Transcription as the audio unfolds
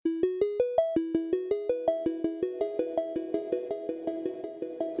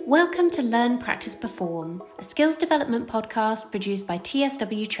Welcome to Learn, Practice, Perform, a skills development podcast produced by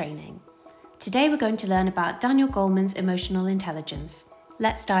TSW Training. Today we're going to learn about Daniel Goleman's emotional intelligence.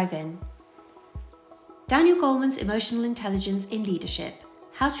 Let's dive in. Daniel Goleman's emotional intelligence in leadership,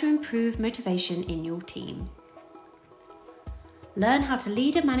 how to improve motivation in your team. Learn how to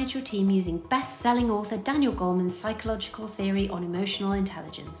lead and manage your team using best-selling author Daniel Goleman's psychological theory on emotional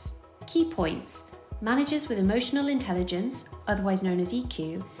intelligence. Key points. Managers with emotional intelligence, otherwise known as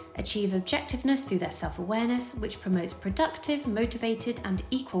EQ, achieve objectiveness through their self-awareness, which promotes productive, motivated, and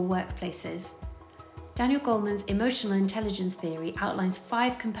equal workplaces. Daniel Goleman's emotional intelligence theory outlines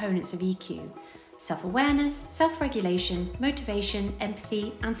 5 components of EQ: self-awareness, self-regulation, motivation,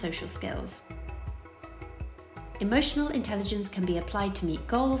 empathy, and social skills. Emotional intelligence can be applied to meet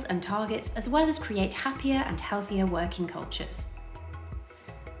goals and targets, as well as create happier and healthier working cultures.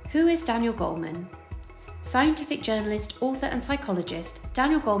 Who is Daniel Goleman? Scientific journalist, author and psychologist,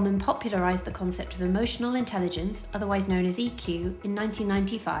 Daniel Goleman popularised the concept of emotional intelligence, otherwise known as EQ, in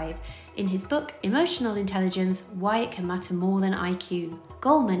 1995 in his book Emotional Intelligence: Why It Can Matter More Than IQ.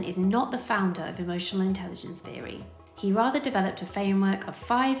 Goleman is not the founder of emotional intelligence theory. He rather developed a framework of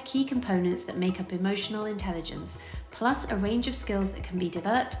 5 key components that make up emotional intelligence, plus a range of skills that can be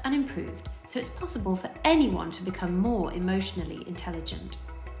developed and improved, so it's possible for anyone to become more emotionally intelligent.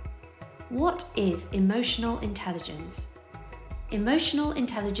 What is emotional intelligence? Emotional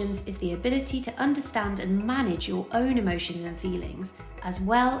intelligence is the ability to understand and manage your own emotions and feelings, as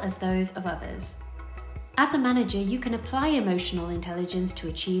well as those of others. As a manager, you can apply emotional intelligence to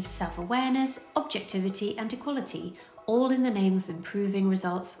achieve self-awareness, objectivity, and equality, all in the name of improving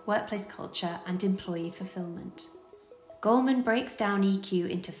results, workplace culture, and employee fulfillment. Goleman breaks down EQ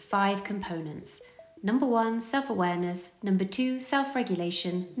into 5 components. Number 1, self-awareness. Number 2,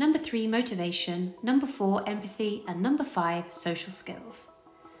 self-regulation. Number 3, motivation. Number 4, empathy. And number 5, social skills.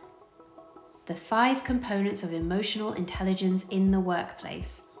 The 5 components of emotional intelligence in the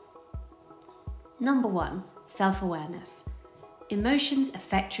workplace. Number 1, self-awareness. Emotions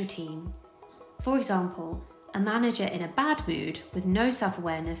affect your team. For example, a manager in a bad mood with no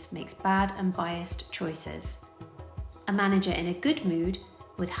self-awareness makes bad and biased choices. A manager in a good mood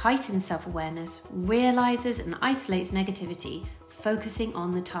with heightened self-awareness realises and isolates negativity, focusing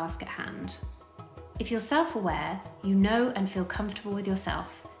on the task at hand. If you're self-aware, you know and feel comfortable with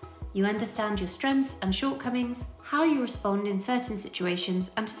yourself. You understand your strengths and shortcomings, how you respond in certain situations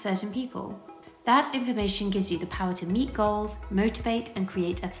and to certain people. That information gives you the power to meet goals, motivate and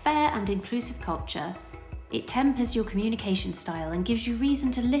create a fair and inclusive culture. It tempers your communication style and gives you reason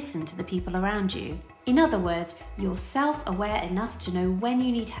to listen to the people around you. In other words, you're self-aware enough to know when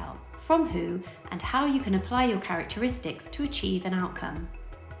you need help, from who, and how you can apply your characteristics to achieve an outcome.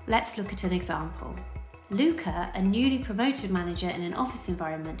 Let's look at an example. Luca, a newly promoted manager in an office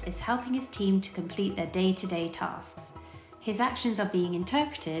environment, is helping his team to complete their day-to-day tasks. His actions are being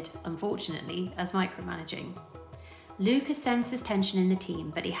interpreted, unfortunately, as micromanaging. Luca senses tension in the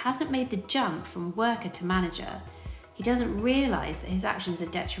team, but he hasn't made the jump from worker to manager. He doesn't realise that his actions are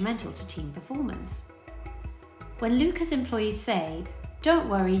detrimental to team performance. When Luca's employees say, "Don't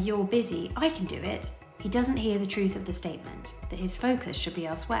worry, you're busy, I can do it," he doesn't hear the truth of the statement, that his focus should be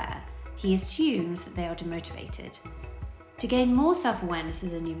elsewhere. He assumes that they are demotivated. To gain more self-awareness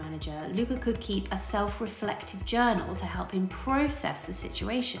as a new manager, Luca could keep a self-reflective journal to help him process the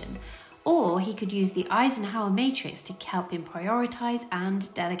situation, or he could use the Eisenhower matrix to help him prioritise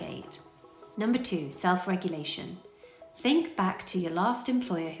and delegate. Number 2, self-regulation. Think back to your last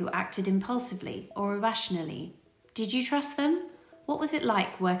employer who acted impulsively or irrationally. Did you trust them? What was it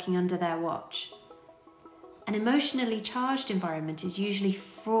like working under their watch? An emotionally charged environment is usually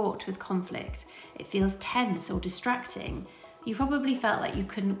fraught with conflict. It feels tense or distracting. You probably felt like you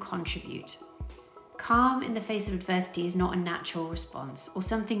couldn't contribute. Calm in the face of adversity is not a natural response or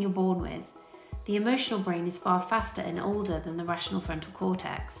something you're born with. The emotional brain is far faster and older than the rational frontal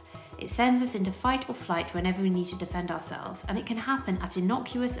cortex. It sends us into fight or flight whenever we need to defend ourselves, and it can happen at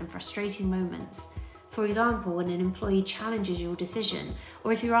innocuous and frustrating moments. For example, when an employee challenges your decision,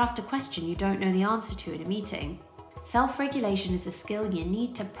 or if you're asked a question you don't know the answer to in a meeting. Self-regulation is a skill you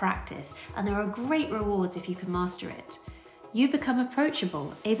need to practice, and there are great rewards if you can master it. You become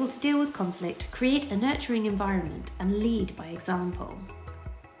approachable, able to deal with conflict, create a nurturing environment, and lead by example.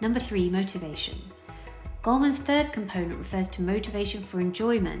 Number 3, motivation. Goleman's 3rd component refers to motivation for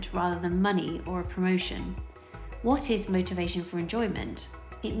enjoyment rather than money or a promotion. What is motivation for enjoyment?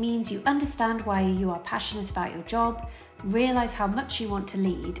 It means you understand why you are passionate about your job, realise how much you want to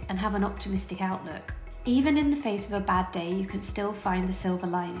lead, and have an optimistic outlook. Even in the face of a bad day, you can still find the silver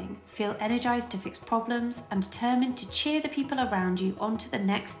lining, feel energized to fix problems, and determined to cheer the people around you on to the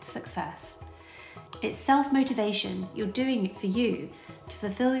next success. It's self-motivation. You're doing it for you, to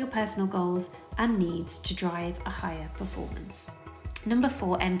fulfill your personal goals and needs to drive a higher performance. Number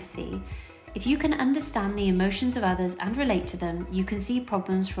 4, empathy. If you can understand the emotions of others and relate to them, you can see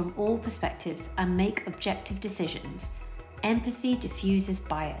problems from all perspectives and make objective decisions. Empathy diffuses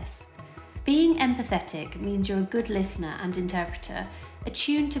bias. Being empathetic means you're a good listener and interpreter,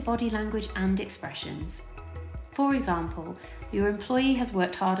 attuned to body language and expressions. For example, your employee has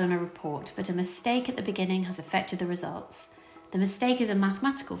worked hard on a report, but a mistake at the beginning has affected the results. The mistake is a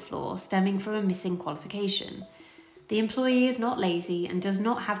mathematical flaw stemming from a missing qualification. The employee is not lazy and does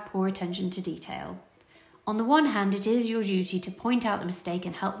not have poor attention to detail. On the one hand, it is your duty to point out the mistake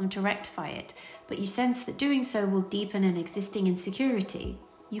and help them to rectify it, but you sense that doing so will deepen an existing insecurity.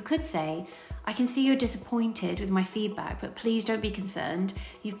 You could say, I can see you're disappointed with my feedback, but please don't be concerned.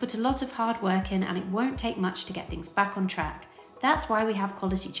 You've put a lot of hard work in and it won't take much to get things back on track. That's why we have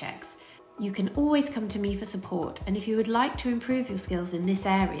quality checks. You can always come to me for support, and if you would like to improve your skills in this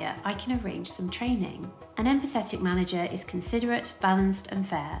area, I can arrange some training. An empathetic manager is considerate, balanced, and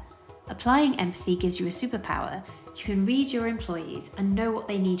fair. Applying empathy gives you a superpower. You can read your employees and know what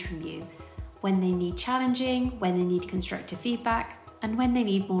they need from you, when they need challenging, when they need constructive feedback, and when they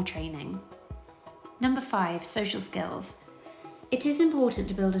need more training. Number 5, social skills. It is important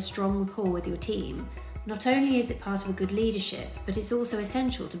to build a strong rapport with your team. Not only is it part of a good leadership, but it's also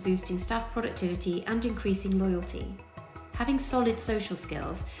essential to boosting staff productivity and increasing loyalty. Having solid social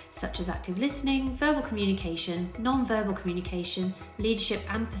skills, such as active listening, verbal communication, non-verbal communication, leadership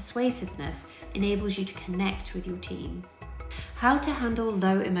and persuasiveness, enables you to connect with your team. How to handle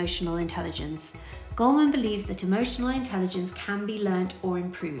low emotional intelligence. Goleman believes that emotional intelligence can be learnt or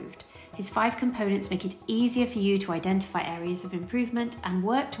improved. His 5 components make it easier for you to identify areas of improvement and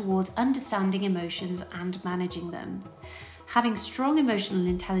work towards understanding emotions and managing them. Having strong emotional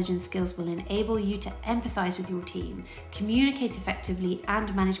intelligence skills will enable you to empathise with your team, communicate effectively,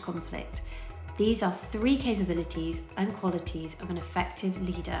 and manage conflict. These are 3 capabilities and qualities of an effective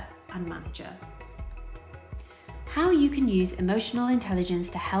leader and manager. How you can use emotional intelligence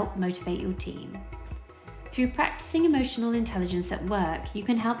to help motivate your team. Through practicing emotional intelligence at work, you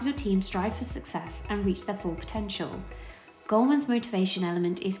can help your team strive for success and reach their full potential. Goleman's motivation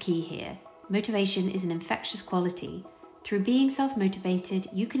element is key here. Motivation is an infectious quality. Through being self-motivated,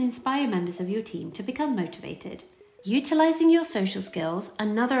 you can inspire members of your team to become motivated. Utilising your social skills,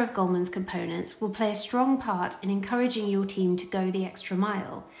 another of Goleman's components, will play a strong part in encouraging your team to go the extra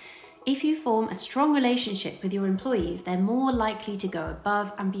mile. If you form a strong relationship with your employees, they're more likely to go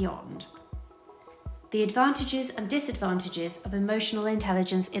above and beyond. The advantages and disadvantages of emotional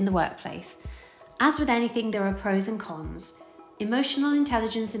intelligence in the workplace. As with anything, there are pros and cons. Emotional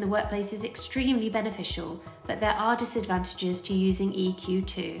intelligence in the workplace is extremely beneficial, but there are disadvantages to using EQ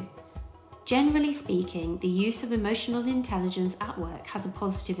too. Generally speaking, the use of emotional intelligence at work has a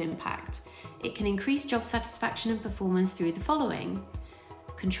positive impact. It can increase job satisfaction and performance through the following: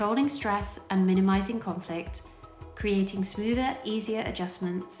 controlling stress and minimizing conflict, creating smoother, easier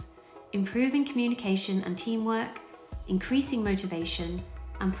adjustments, improving communication and teamwork, increasing motivation,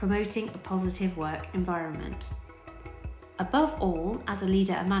 and promoting a positive work environment. Above all, as a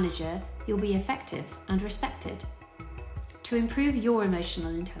leader and manager, you'll be effective and respected. To improve your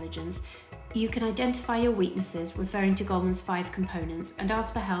emotional intelligence, you can identify your weaknesses, referring to Goleman's 5 components, and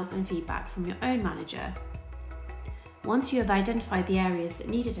ask for help and feedback from your own manager. Once you have identified the areas that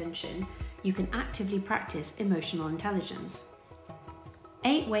need attention, you can actively practice emotional intelligence.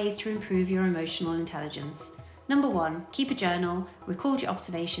 8 ways to improve your emotional intelligence. Number 1, keep a journal, record your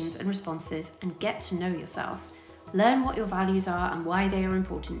observations and responses, and get to know yourself. Learn what your values are and why they are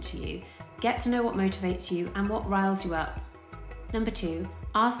important to you. Get to know what motivates you and what riles you up. Number 2,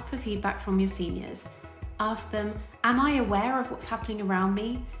 ask for feedback from your seniors. Ask them, am I aware of what's happening around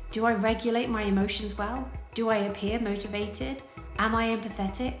me? Do I regulate my emotions well? Do I appear motivated? Am I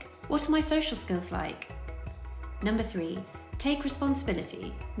empathetic? What are my social skills like? Number 3, take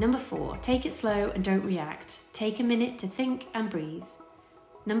responsibility. Number 4, take it slow and don't react. Take a minute to think and breathe.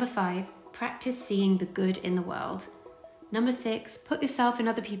 Number 5, practice seeing the good in the world. Number 6, put yourself in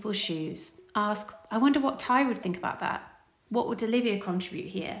other people's shoes. Ask, I wonder what Ty would think about that. What would Olivia contribute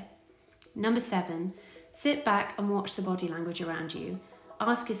here? Number 7, sit back and watch the body language around you.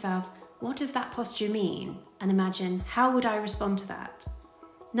 Ask yourself, what does that posture mean? And imagine, how would I respond to that?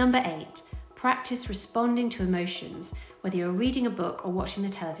 Number 8, practice responding to emotions, whether you're reading a book or watching the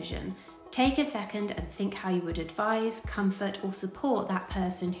television. Take a second and think how you would advise, comfort, or support that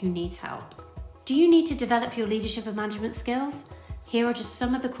person who needs help. Do you need to develop your leadership and management skills? Here are just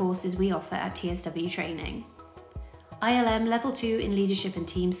some of the courses we offer at TSW Training. ILM Level 2 in Leadership and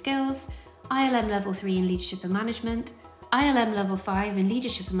Team Skills, ILM Level 3 in Leadership and Management, ILM Level 5 in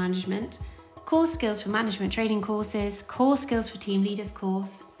Leadership and Management, Core Skills for Management training courses, Core Skills for Team Leaders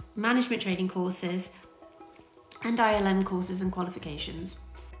course, Management training courses, and ILM courses and qualifications.